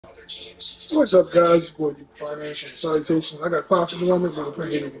What's up, guys? Boy, Deep Finance and salutations. I got class at the moment, but we're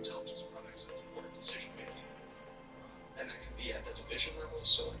getting it.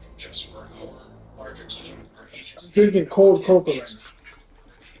 I'm drinking cold cocoa right now.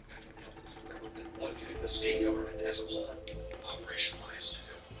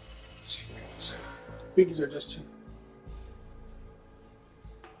 Biggies are just two.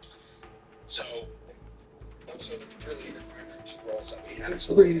 So, those are the really roles that we have. It's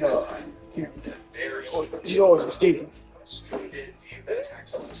pretty, he's always escaping. Did view that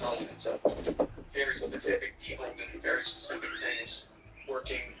tactile intelligence of very specific people doing very specific things,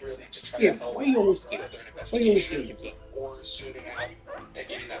 working really to try to help their investigation or zooming out and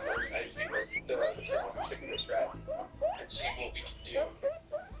getting that bird's eye view of the particular threat and seeing what we can do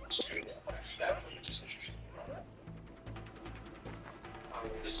to affect that decision.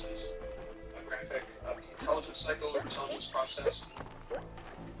 This is a graphic of the intelligence cycle or intelligence process.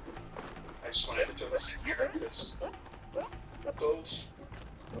 I just wanted to throw this in here because those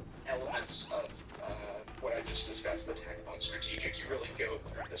elements of what I just discussed, the tactical and strategic, you really go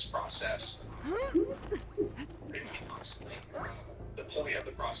through this process pretty much constantly. The point of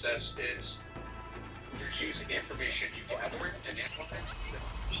the process is you're using information you gather and implement.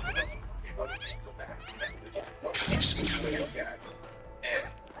 Go back and look at. And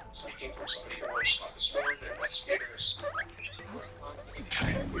speaking from somebody who works on this board, the investigators,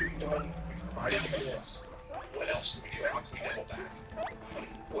 we've provided tools. What else do we do? How can we double back?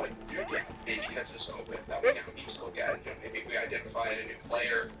 What maybe has this open that we now need to look at? Maybe we identified a new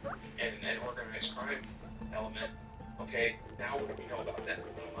player and an organized crime element. Okay, now what do we know about them?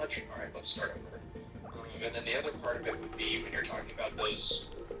 Not much. All right, let's start over. And then the other part of it would be when you're talking about those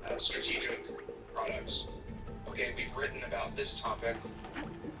strategic products. Okay, we've written about this topic.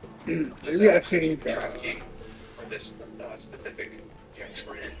 Maybe I think for this specific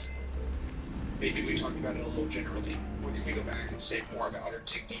trend. Maybe we talked about it a little generally. What can we go back and say more about or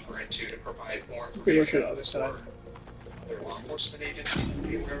dig deeper into to provide more information to the other side. Other law enforcement agencies to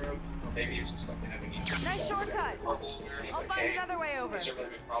be aware of? Or maybe it's just something that we need to Nice shortcut. I'll find another way over. Is there really a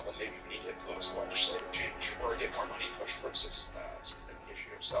big problem? Maybe we need to influence legislative change or get more money pushed towards this specific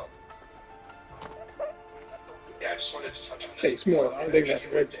issue. So, yeah, I just wanted to touch on this. Hey, Small, I don't think that's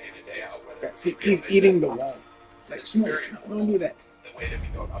good. Day in and day out, Yeah, see, he's eating the wall. Like, Small, no, don't do that. The way that we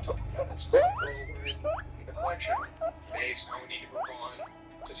go about talking about this, we're in the collection based on how we need to move on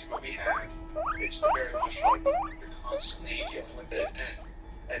to see what we have. It's very much like you're constantly dealing with it, and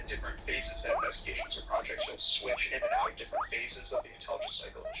at different phases of investigations or projects, you'll switch in and out of different phases of the intelligence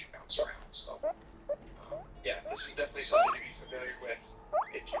cycle as you bounce around. So, yeah, this is definitely something to be familiar with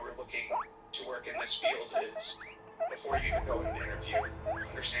if you were looking to work in this field. Is before you even go into the interview,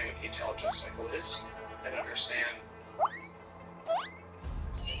 understand what the intelligence cycle is, and understand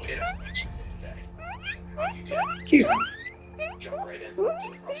you Cute. jump right into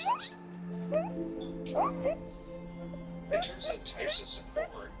the process. In terms of types of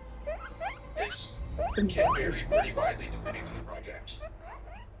support, this can vary pretty widely depending on the project.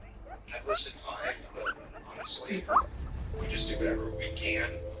 I've listed 5, but honestly, we just do whatever we can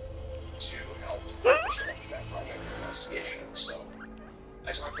to help construct that project or investigation. So,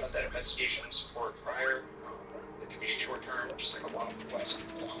 I talked about that investigation support prior. It can be short term, which is like a lot of requests,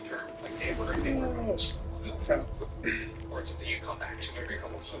 long term, like they were or it's something you come back to every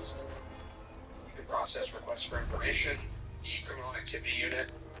couple of months. You can process requests for information. The criminal activity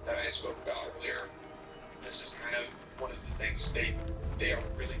unit that I spoke about earlier. This is kind of one of the things they are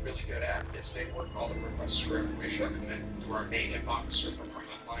really, really good at is they work all the requests for information that come in through our main inbox or from our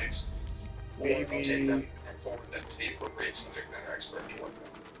clients. Or they'll take them and forward them to the appropriate subject matter expert to work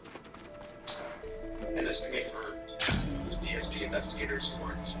with. And this can be for DSP investigators who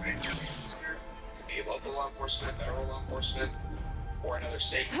are deciding to be local law enforcement, federal law enforcement, or another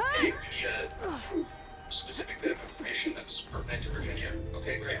state. Hey, we need a specific bit of information that's pertinent to Virginia.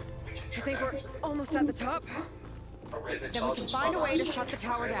 Okay, great. I think we're almost at the top. Then we can find a way to shut the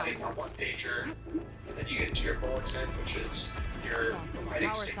tower down. One pager, and then you get to your bulletin, which is your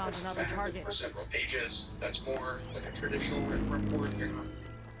providing statements for several pages. That's more like a traditional written report. You're not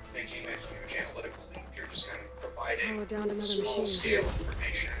making a huge analytical leap. You're just kind of providing small scale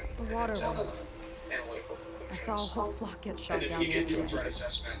information. The water one. Analytical. I saw a whole flock get shot and down then you the get to a other threat day.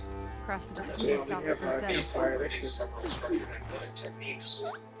 assessment. Crashed into the sea south of Vincent. Incorporating several structured analytic techniques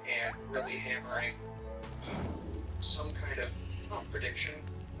and really hammering some kind of prediction.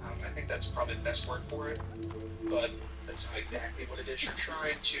 I think that's probably the best word for it, but that's not exactly what it is. You're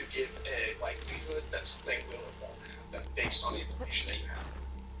trying to give a likelihood that something will or won't happen based on the information that you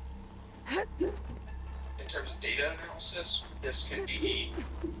have. In terms of data analysis, this can be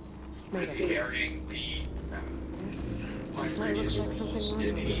Made really it. carrying the This my definitely looks previous like something roles we're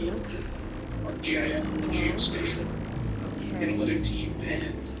in doing, the GIF geospatial analytic team,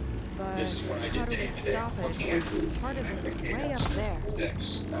 and but this is what I how did do we day to day, stop looking it? at Part of it's way up analytics, there.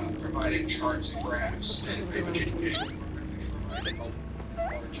 fix, providing charts and graphs, Let's and take a look getting around. vision, providing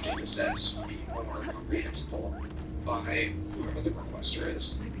large data sets be more comprehensible by whoever the requester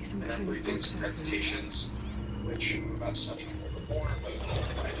is. Might be some And then kind of briefings and access now. presentations, which I'm about to tell you more, but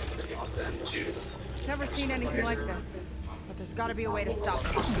I think beyond them too. Never seen anything like this. But there's gotta be a way to stop it.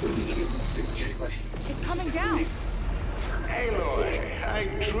 It's coming down! Aloy, I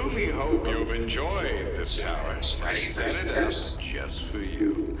truly hope you've enjoyed this tower. I set it up just for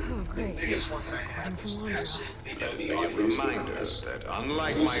you. Oh, great. Biggest one that I have is absolutely know the A audience. reminder that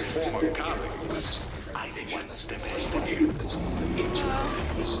unlike my former colleagues, I once demanded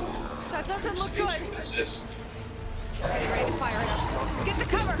That doesn't look good! Is this? Ready to fire it up. Get to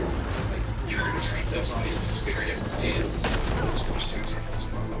cover! You're going to treat those audiences very differently. Those first two examples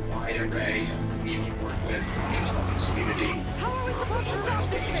from a wide array of people you work with, the intelligence community. How are we supposed to stop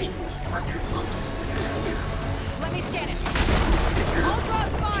this thing? Let me scan it. All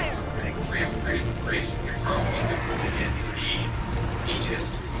drops fire! Free operation brief, you're probably going to get pretty detailed.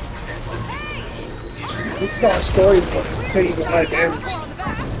 This is not a story, but taking a lot of damage.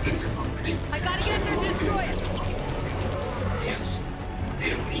 I gotta get up there to destroy it! Yes, they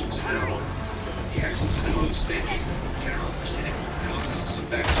don't need to know the X's and O's. They need general understanding of analysis of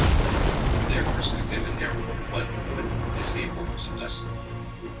that, their perspective, and their what is the importance of this.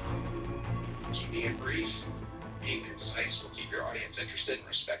 Keeping it brief, being concise will keep your audience interested and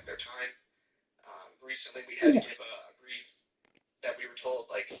respect their time. Recently, we had to give a brief that we were told,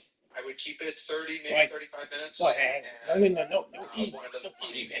 like, I would keep it 30, maybe 35 minutes. No. One of the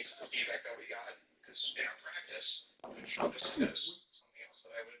funny pieces of feedback that we got, because in our practice, this is something else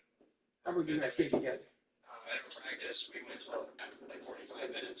that I would do that thing again. at our practice, we went to like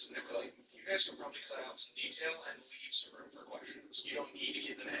 45 minutes, and they were like, you guys can probably cut out some detail and leave some room for questions. You don't need to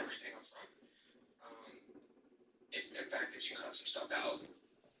give them everything up front. In fact, if you cut some stuff out,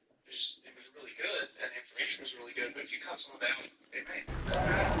 it was really good, and the information was really good, but if you cut some of it out, it might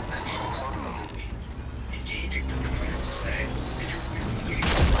that shows up really engaging what you're trying to say, and you're really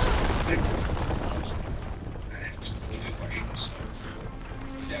and it's really good questions. So,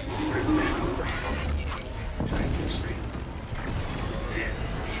 definitely recommend trying to straight and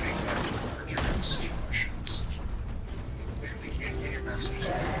keeping that your MC questions. Clearly communicate your message.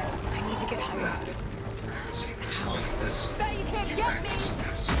 I need to get higher up. Bet you can't get me!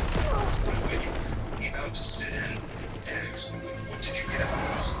 When you came out to sit in and ask, what did you get out of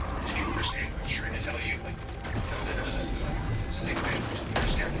this? Did you understand what I was trying to tell you? Like, listening,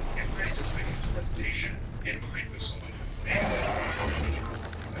 understand, and ready to make a presentation in mind with someone who may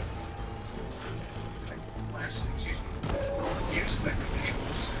last things you expect the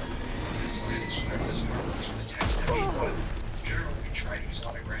visuals. This slide is for the text heavy, but generally we try to use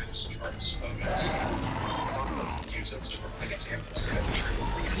autographs, charts, photos. Use those to provide examples of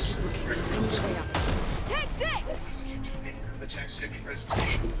Take this! the text heavy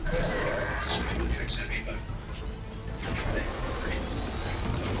presentation. This is really text heavy, but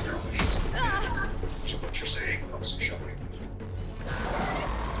so what you're saying, also showing.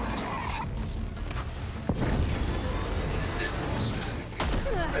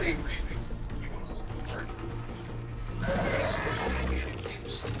 I think you want to learn.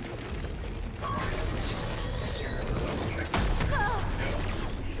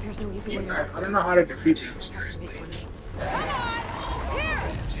 There's no easy way I out. don't know how to defeat him. Come on! Here!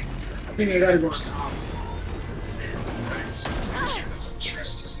 I think I gotta go on top.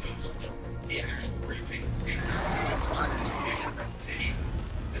 Stresses of the actual briefing.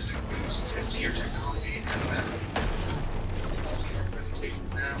 This includes testing your technology and how that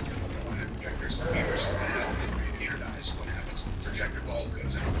presentations now. Projectors and viewers are going to computer dies. What happens? The projector bulb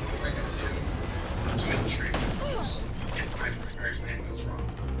goes out. What am I going to do to illustrate this? If my primary plan goes wrong,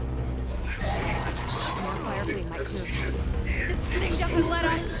 the last thing I do is More fire a bleed might clear. presentation. This thing doesn't let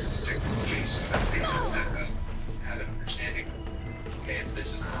up! Technology, so that they have an understanding. Okay, this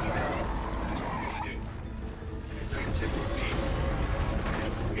is what we do. And typically,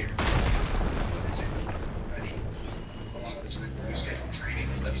 we're already. A lot of the time when we schedule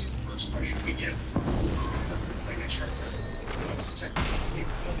trainings, that's the first question we get. Like a instructor, what's the technical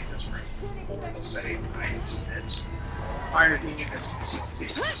capability that's bringing? They'll say, I use this. Fire needing this facility.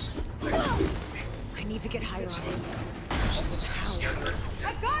 I need to get higher up. All those things together.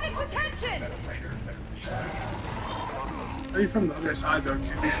 I've got its attention! Better fighter, better Are you from the other side, though? and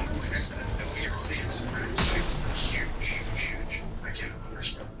like I said, knowing your audience and practicing huge. I can't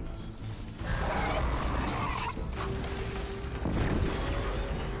understand.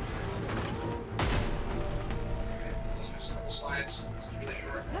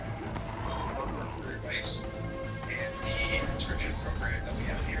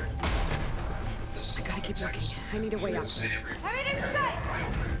 keep looking. I need a way up. Say I'm in inside!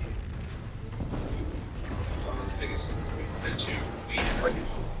 One of the biggest things that we run into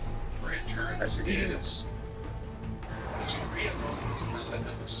for interns is to reaffirm it's not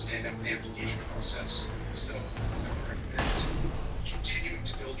enough to stand up the application process. So I would recommend continuing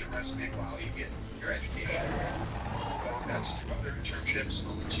to build your resume while you get your education. That's through other internships,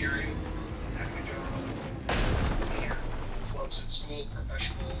 volunteering, having a job, clubs at school,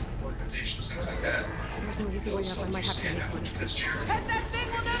 professional organizations, things like that. There's no easy way up. I might have to make one. Because Jared, Head that thing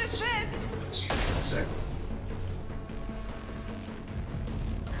will notice this!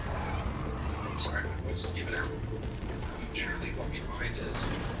 Sorry, my voice is giving out. Generally, what we find is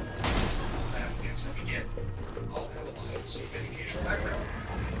applicants that we get all have a lot of the same educational background.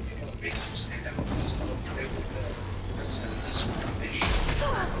 What makes them stand out is they will build this organization.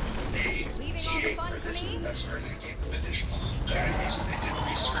 They TA for this professor and they gave them additional opportunities when they did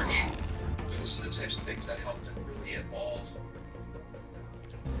research. Those are the types of things that help them really evolve.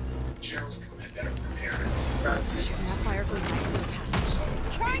 Generally come in better prepared. Shooting that fire going back to the path.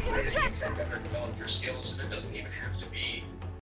 So, Trying to distract them. Better develop your skills, and it doesn't even have to be